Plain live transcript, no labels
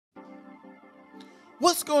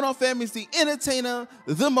What's going on, family? It's the entertainer,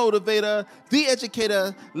 the motivator, the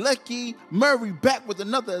educator, LuckyMurray, back with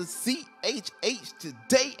another CHH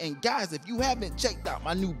today. And guys, if you haven't checked out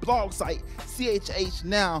my new blog site, CHH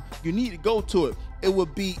Now, you need to go to it. It will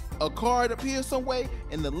be a card up here some way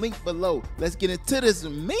and the link below. Let's get into this,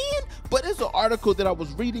 man. But it's an article that I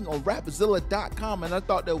was reading on Rapzilla.com, and I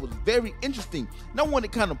thought that was very interesting. And I want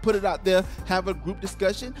to kind of put it out there, have a group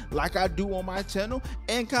discussion like I do on my channel,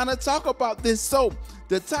 and kind of talk about this. So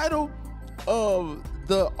the title of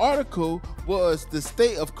the article was "The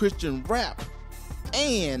State of Christian Rap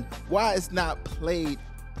and Why It's Not Played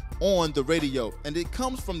on the Radio," and it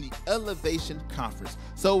comes from the Elevation Conference.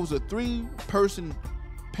 So it was a 3-person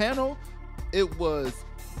panel. It was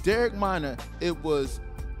Derek Minor, it was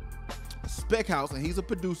Spec House, and he's a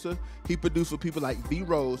producer. He produced for people like V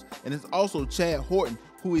Rose, and it's also Chad Horton,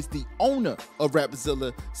 who is the owner of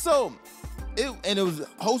Rapzilla. So it was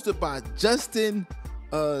hosted by Justin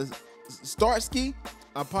Starsky.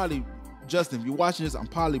 Justin, if you're watching this, I'm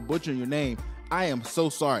probably butchering your name. I am so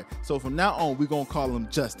sorry. So from now on, we're gonna call him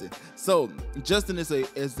Justin. So Justin is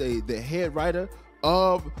the head writer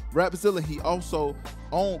of Rapzilla. He also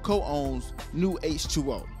co-owns New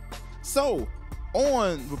H2O. So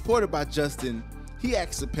reported by Justin, he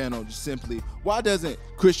asked the panel just simply, why doesn't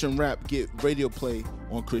Christian rap get radio play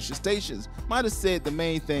on Christian stations? Might have said the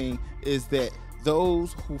main thing is that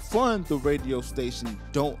those who fund the radio station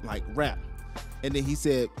don't like rap. And then he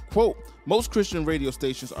said, quote, most Christian radio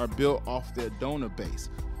stations are built off their donor base.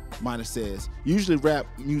 Minor says, usually rap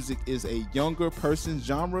music is a younger person's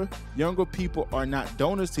genre. Younger people are not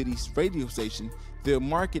donors to these radio stations. Their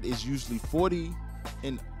market is usually 40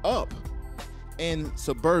 and up. And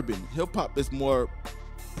suburban hip hop is more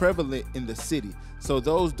prevalent in the city. So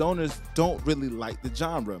those donors don't really like the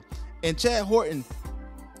genre. And Chad Horton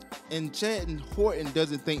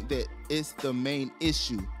doesn't think that it's the main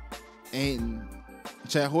issue. And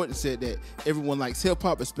Chad Horton said that everyone likes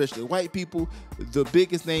hip-hop, especially white people. The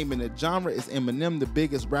biggest name in the genre is Eminem. The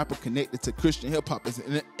biggest rapper connected to Christian hip-hop is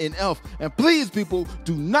NF. And please, people,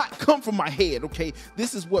 do not come for my head, okay?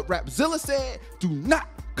 This is what Rapzilla said. Do not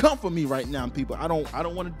come for me right now, people. I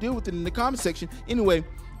don't want to deal with it in the comment section. Anyway,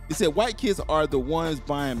 it said white kids are the ones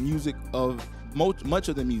buying music of much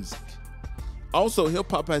of the music. Also,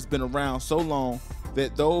 hip-hop has been around so long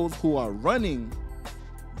that those who are running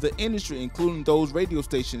the industry, including those radio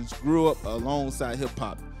stations, grew up alongside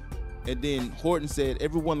hip-hop. And then Horton said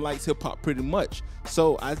everyone likes hip-hop pretty much.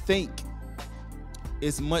 So I think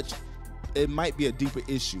it might be a deeper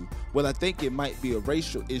issue. Well, I think it might be a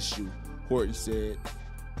racial issue, Horton said.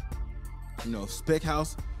 You know, Spec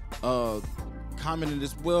House commented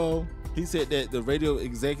as well. He said that the radio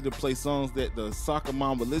executive play songs that the soccer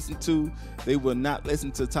mom would listen to. They will not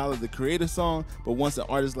listen to Tyler, the Creator song, but once an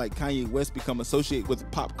artist like Kanye West become associated with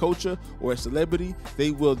pop culture or a celebrity,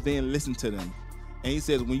 they will then listen to them. And he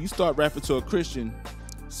says, when you start rapping to a Christian,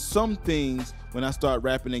 some things, when I start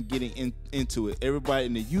rapping and getting into it, everybody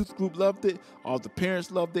in the youth group loved it, all the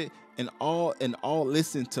parents loved it, and all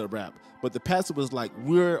listened to rap. But the pastor was like,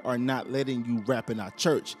 we are not letting you rap in our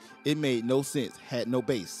church. It made no sense, had no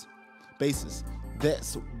basis.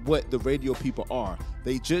 That's what the radio people are.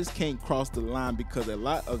 They just can't cross the line because a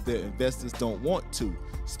lot of their investors don't want to,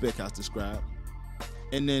 Spec House described.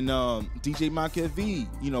 And then DJ Monkey V,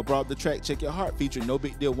 brought up the track Check Your Heart featuring No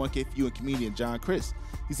Big Deal, 1KFU, and comedian John Chris.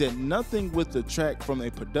 He said nothing with the track from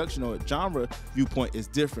a production or a genre viewpoint is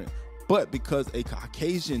different, but because a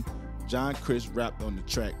Caucasian John Chris rapped on the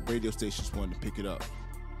track, radio stations wanted to pick it up.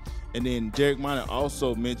 And then Derek Minor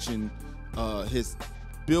also mentioned his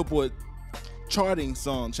Billboard charting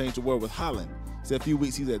song Change the World with Holland. He said a few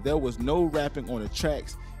weeks, he said there was no rapping on the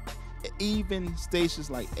tracks. Even stations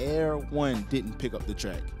like Air One didn't pick up the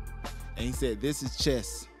track. And he said this is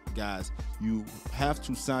chess, guys. You have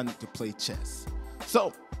to sign it to play chess.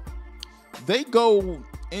 So they go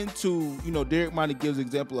into, Derek Minor gives an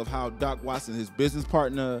example of how Doc Watson, his business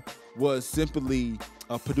partner, was simply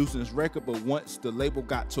producing this record, but once the label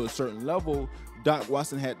got to a certain level, Doc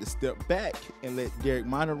Watson had to step back and let Derek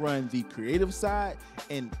Minor run the creative side,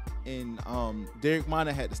 and Derek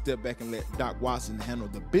Minor had to step back and let Doc Watson handle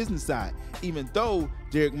the business side, even though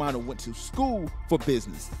Derek Minor went to school for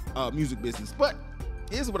business, music business. But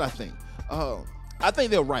here's what I think. I think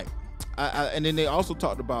they're right. And then they also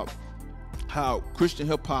talked about how Christian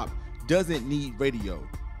hip hop doesn't need radio.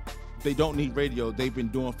 They don't need radio. They've been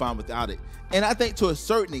doing fine without it. And I think to a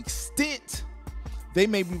certain extent, they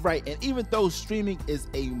may be right. And even though streaming is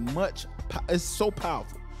it's so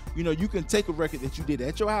powerful, you can take a record that you did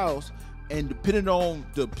at your house And depending on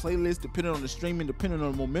the playlist, depending on the streaming, depending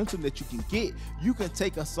on the momentum that you can get, you can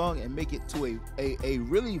take a song and make it to a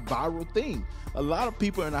really viral thing. A lot of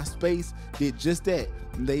people in our space did just that.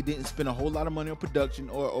 They didn't spend a whole lot of money on production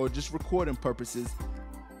or just recording purposes.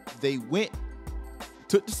 They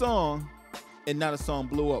took the song, and now the song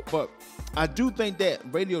blew up. But I do think that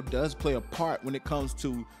radio does play a part when it comes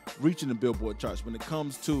to reaching the Billboard charts, when it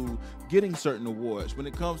comes to getting certain awards, when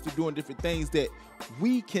it comes to doing different things that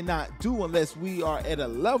we cannot do unless we are at a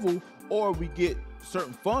level or we get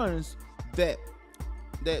certain funds that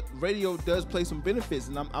radio does play some benefits,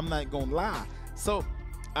 and I'm not gonna lie. So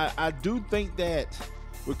I do think that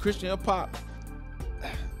with Christian hip hop,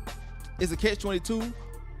 it's a catch-22,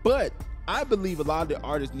 but I believe a lot of the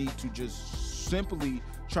artists need to just simply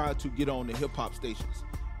try to get on the hip hop stations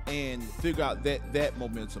and figure out that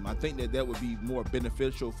momentum. I think that would be more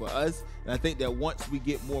beneficial for us. And I think that once we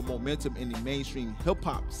get more momentum in the mainstream hip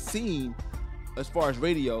hop scene, as far as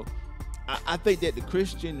radio, I think that the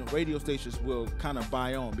Christian radio stations will kind of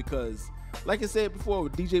buy on, because like I said before,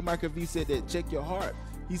 DJ Michael V said that check your heart.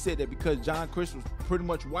 He said that because John Chris was pretty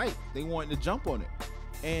much white, they wanted to jump on it.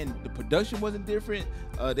 And the production wasn't different.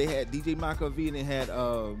 They had DJ Michael V and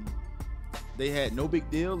they had No Big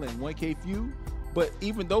Deal and 1K Few. But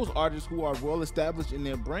even those artists who are well established in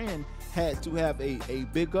their brand had to have a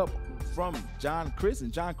big up from John Chris,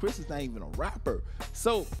 and John Chris is not even a rapper.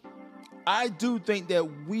 So I do think that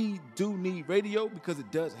we do need radio because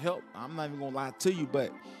it does help. I'm not even gonna lie to you,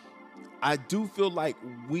 but I do feel like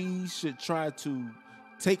we should try to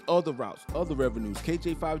take other routes, other revenues.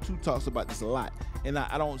 KJ52 talks about this a lot, and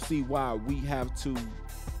I don't see why we have to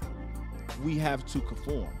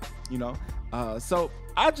conform, you know. So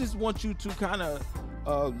I just want you to kind of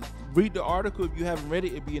read the article. If you haven't read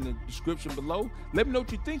it, it'll be in the description below. Let me know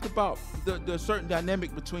what you think about the certain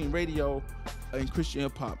dynamic between radio and Christian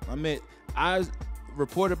hip hop. I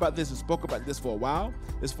reported about this and spoke about this for a while,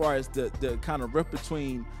 as far as the kind of rift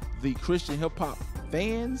between the Christian hip hop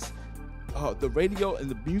fans, the radio and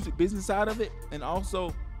the music business side of it, and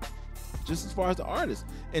also just as far as the artists.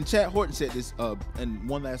 And Chad Horton said this, and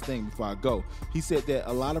one last thing before I go. He said that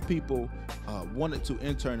a lot of people wanted to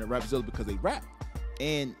intern at Rapzilla because they rap.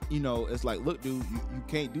 And, you know, it's like, look, dude, you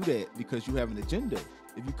can't do that because you have an agenda.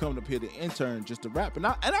 If you come up here to intern just to rap, and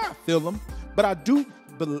I feel them, but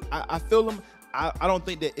I feel them. I don't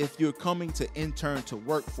think that if you're coming to intern to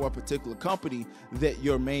work for a particular company, that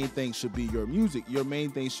your main thing should be your music. Your main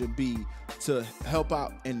thing should be to help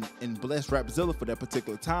out and bless Rapzilla for that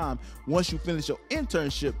particular time. Once you finish your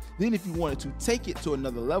internship, then if you wanted to take it to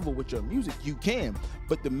another level with your music, you can.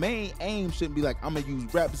 But the main aim shouldn't be like, I'm gonna use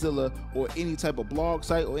Rapzilla or any type of blog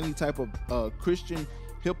site or any type of Christian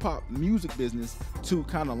hip-hop music business to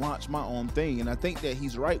kind of launch my own thing. And I think that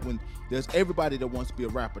he's right when there's everybody that wants to be a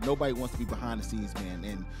rapper. Nobody wants to be behind the scenes, man.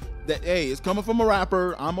 And that, hey, it's coming from a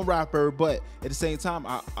rapper. I'm a rapper, but at the same time,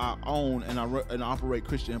 I own and I operate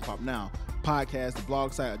Christian hip-hop now. Podcast, the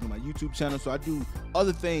blog site, I do my YouTube channel. So I do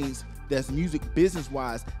other things that's music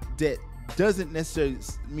business-wise that doesn't necessarily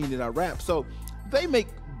mean that I rap. So they make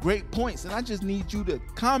great points, and I just need you to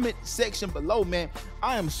comment section below, man.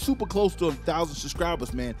 I am super close to 1,000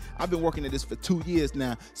 subscribers, man. I've been working at this for 2 years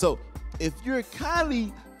now. So if you're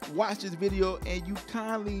kindly watch this video and you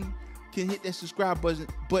kindly can hit that subscribe button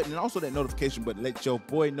and also that notification button, let your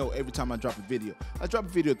boy know every time I drop a video. I drop a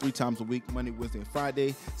video 3 times a week, Monday, Wednesday, and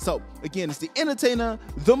Friday. So again, it's the entertainer,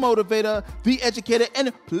 the motivator, the educator,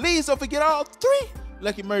 and please don't forget all 3.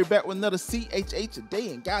 LuckyMurray back with another CHH a day.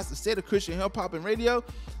 And guys, to say the Christian hip hop and radio,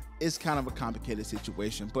 it's kind of a complicated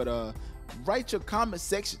situation. But write your comment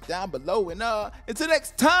section down below. And until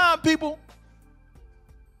next time, people.